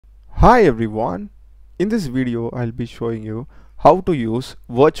Hi everyone, in this video I'll be showing you how to use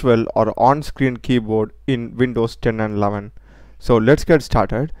virtual or on-screen keyboard in Windows 10 and 11. So let's get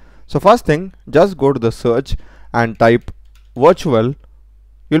started. So first thing, just go to the search and type virtual.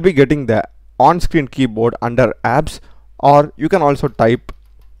 You'll be getting the on-screen keyboard under apps, or you can also type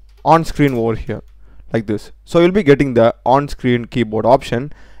on-screen over here like this. So you'll be getting the on-screen keyboard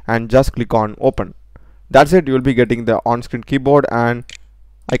option and just click on open. That's it, you'll be getting the on-screen keyboard, and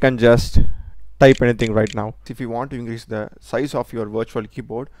I can just type anything right now. If you want to increase the size of your virtual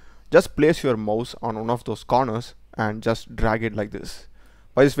keyboard, just place your mouse on one of those corners and just drag it like this.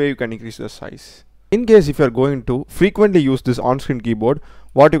 By this way you can increase the size. In case if you are going to frequently use this on-screen keyboard,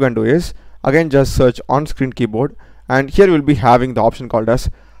 what you can do is again just search on-screen keyboard, and here you will be having the option called as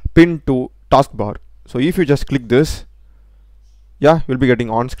pin to taskbar. So if you just click this, yeah, you'll be getting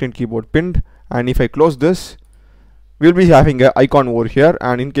on-screen keyboard pinned. And if I close this, we'll be having an icon over here,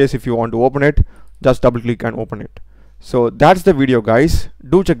 and in case if you want to open it, just double click and open it. So that's the video guys.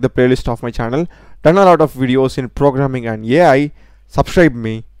 Do check the playlist of my channel. Done a lot of videos in programming and AI. Subscribe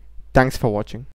me. Thanks for watching.